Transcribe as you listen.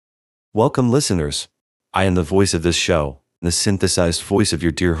Welcome, listeners. I am the voice of this show, the synthesized voice of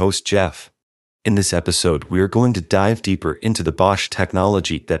your dear host, Jeff. In this episode, we are going to dive deeper into the Bosch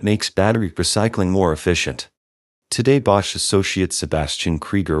technology that makes battery recycling more efficient. Today, Bosch associate Sebastian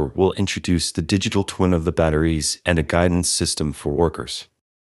Krieger will introduce the digital twin of the batteries and a guidance system for workers.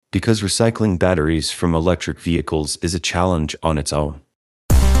 Because recycling batteries from electric vehicles is a challenge on its own.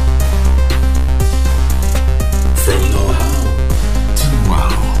 From know-how to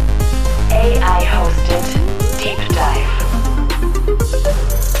wow. AI-hosted Deep Dive.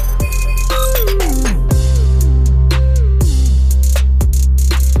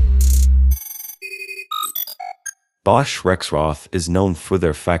 Bosch Rexroth is known for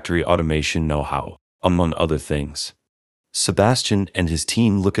their factory automation know-how, among other things. Sebastian and his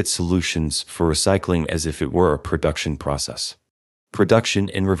team look at solutions for recycling as if it were a production process. Production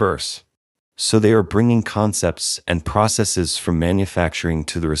in reverse. So they are bringing concepts and processes from manufacturing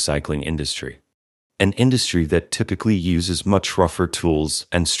to the recycling industry. An industry that typically uses much rougher tools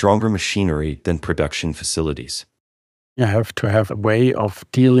and stronger machinery than production facilities. You have to have a way of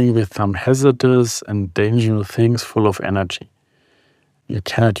dealing with some hazardous and dangerous things full of energy. You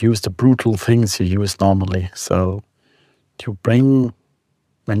cannot use the brutal things you use normally. So to bring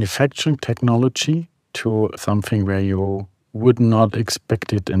manufacturing technology to something where you would not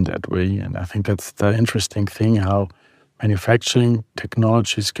expect it in that way. And I think that's the interesting thing, how manufacturing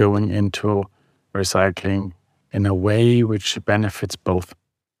technology is going into recycling in a way which benefits both.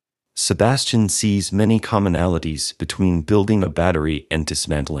 Sebastian sees many commonalities between building a battery and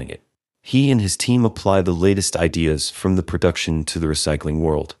dismantling it. He and his team apply the latest ideas from the production to the recycling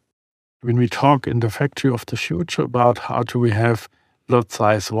world. When we talk in the factory of the future about how do we have lot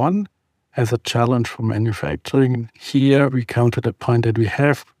size 1 as a challenge for manufacturing, here we come to the point that we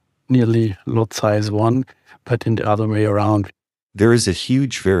have nearly lot size 1, but in the other way around. There is a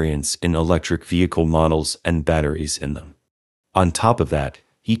huge variance in electric vehicle models and batteries in them. On top of that,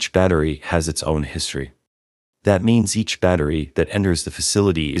 each battery has its own history. That means each battery that enters the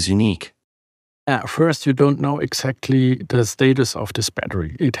facility is unique. At first, you don't know exactly the status of this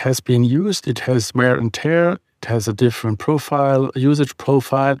battery. It has been used, it has wear and tear, it has a different profile, usage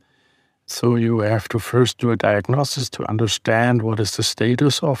profile. So you have to first do a diagnosis to understand what is the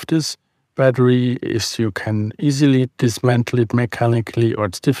status of this battery. If you can easily dismantle it mechanically, or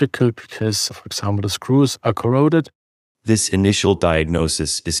it's difficult because, for example, the screws are corroded. This initial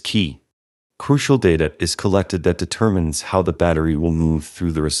diagnosis is key. Crucial data is collected that determines how the battery will move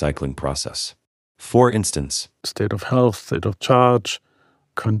through the recycling process. For instance, State of health, state of charge,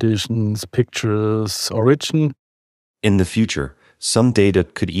 conditions, pictures, origin. In the future, some data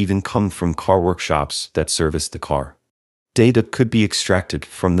could even come from car workshops that service the car. Data could be extracted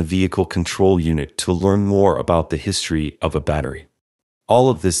from the vehicle control unit to learn more about the history of a battery. All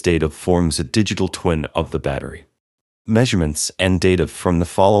of this data forms a digital twin of the battery. Measurements and data from the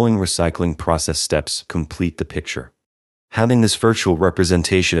following recycling process steps complete the picture. Having this virtual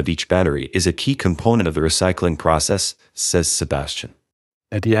representation of each battery is a key component of the recycling process, says Sebastian.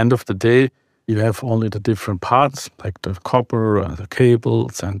 At the end of the day, you have only the different parts, like the copper, the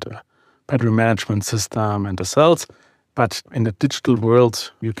cables, and the battery management system, and the cells. But in the digital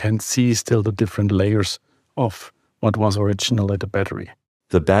world, you can see still the different layers of what was originally the battery.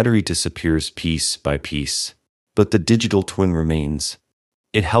 The battery disappears piece by piece, but the digital twin remains.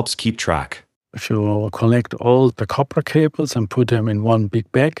 It helps keep track. If you collect all the copper cables and put them in one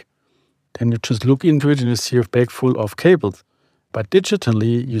big bag, then you just look into it and you see a bag full of cables. But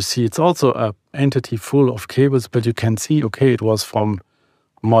digitally, you see it's also an entity full of cables, but you can see, okay, it was from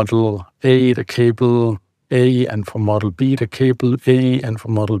model A, the cable A, and from model B, the cable A, and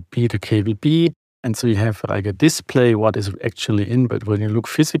from model B, the cable B. And so you have like a display what is actually in, but when you look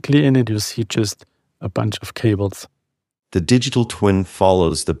physically in it, you see just a bunch of cables. The digital twin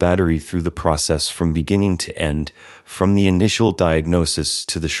follows the battery through the process from beginning to end, from the initial diagnosis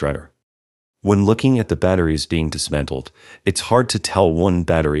to the shredder. When looking at the batteries being dismantled, it's hard to tell one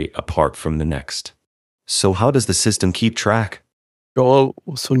battery apart from the next. So how does the system keep track? You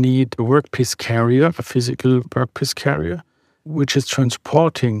also need a workpiece carrier, a physical workpiece carrier, which is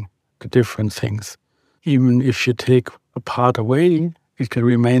transporting the different things. Even if you take a part away, it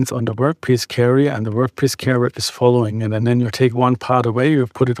remains on the workpiece carrier, and the workpiece carrier is following. And then you take one part away, you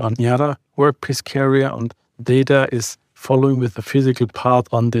put it on the other workpiece carrier, and data is following with the physical part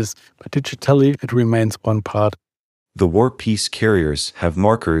on this. But digitally, it remains one part. The workpiece carriers have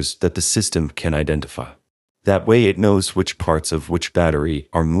markers that the system can identify. That way it knows which parts of which battery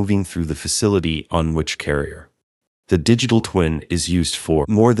are moving through the facility on which carrier. The digital twin is used for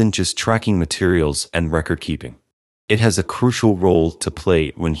more than just tracking materials and record keeping. It has a crucial role to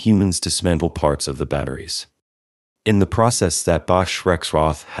play when humans dismantle parts of the batteries. In the process that Bosch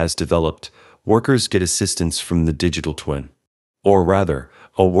Rexroth has developed, workers get assistance from the digital twin. Or rather,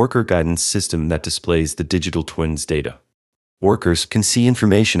 a worker guidance system that displays the digital twin's data. Workers can see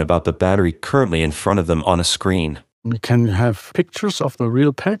information about the battery currently in front of them on a screen. We can have pictures of the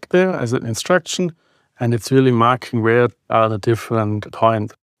real pack there as an instruction, and it's really marking where are the different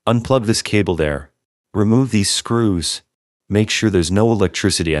points. Unplug this cable there. Remove these screws. Make sure there's no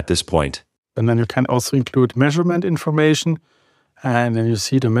electricity at this point. And then you can also include measurement information, and then you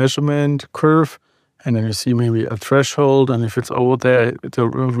see the measurement curve, and then you see maybe a threshold, and if it's over there, the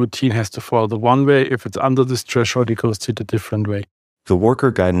routine has to follow the one way. If it's under this threshold, it goes to the different way. The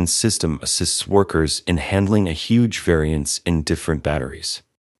worker guidance system assists workers in handling a huge variance in different batteries.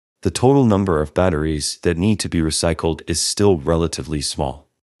 The total number of batteries that need to be recycled is still relatively small.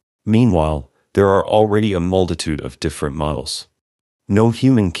 Meanwhile, there are already a multitude of different models. No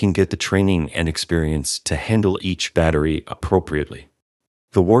human can get the training and experience to handle each battery appropriately.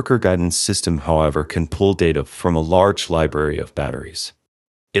 The worker guidance system, however, can pull data from a large library of batteries.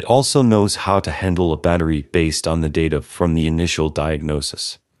 It also knows how to handle a battery based on the data from the initial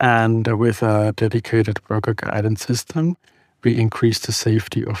diagnosis. And with a dedicated worker guidance system, we increase the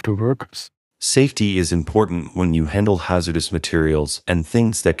safety of the workers. Safety is important when you handle hazardous materials and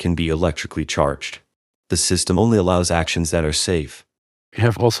things that can be electrically charged. The system only allows actions that are safe. We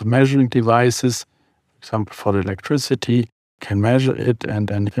have also measuring devices, for example, for the electricity, can measure it, and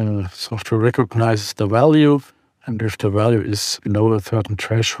then the software recognizes the value. And if the value is below a certain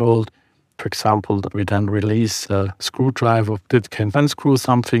threshold, for example, we then release a screwdriver that can unscrew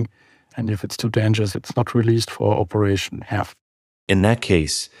something. And if it's too dangerous, it's not released for operation F. In that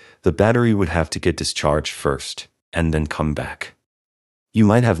case, the battery would have to get discharged first, and then come back. You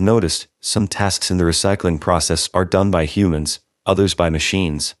might have noticed some tasks in the recycling process are done by humans, others by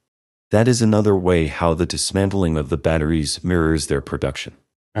machines. That is another way how the dismantling of the batteries mirrors their production.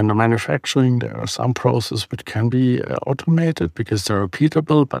 In the manufacturing, there are some processes which can be automated because they're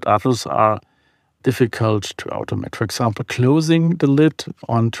repeatable, but others are difficult to automate. For example, closing the lid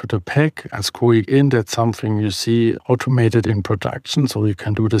onto the pack and screwing in, that's something you see automated in production, so you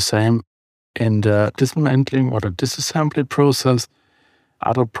can do the same in the dismantling or the disassembly process.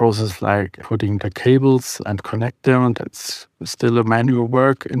 Other processes like putting the cables and connect them, that's still a manual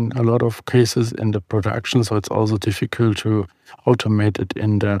work in a lot of cases in the production, so it's also difficult to automate it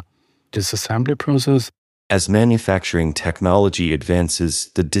in the disassembly process. As manufacturing technology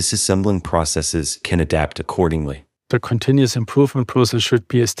advances, the disassembling processes can adapt accordingly. The continuous improvement process should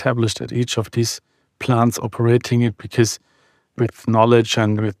be established at each of these plants operating it, because with knowledge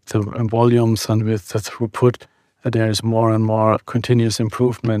and with the volumes and with the throughput, there is more and more continuous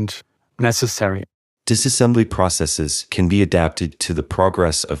improvement necessary. Disassembly processes can be adapted to the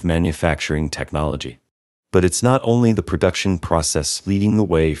progress of manufacturing technology. But it's not only the production process leading the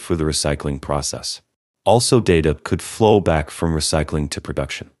way for the recycling process. Also, data could flow back from recycling to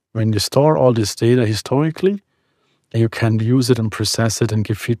production. When you store all this data historically, you can use it and process it and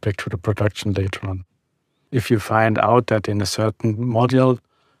give feedback to the production later on. If you find out that in a certain module,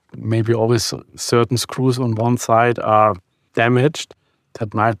 maybe always certain screws on one side are damaged,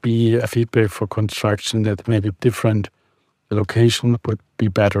 that might be a feedback for construction that maybe different location would be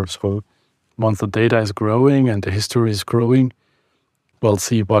better. So once the data is growing and the history is growing, we'll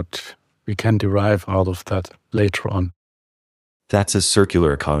see what we can derive out of that later on. That's a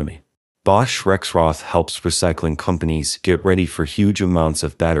circular economy. Bosch Rexroth helps recycling companies get ready for huge amounts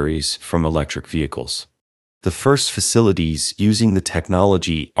of batteries from electric vehicles. The first facilities using the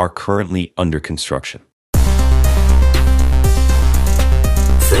technology are currently under construction. From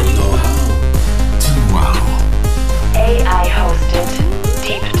know-how to wow. AI-hosted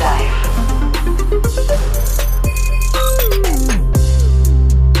Deep Dive.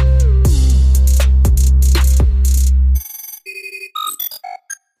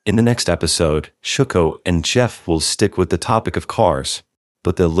 In the next episode, Shuko and Jeff will stick with the topic of cars,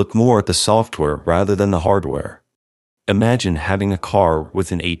 but they'll look more at the software rather than the hardware. Imagine having a car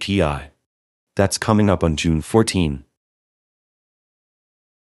with an API. That's coming up on June 14.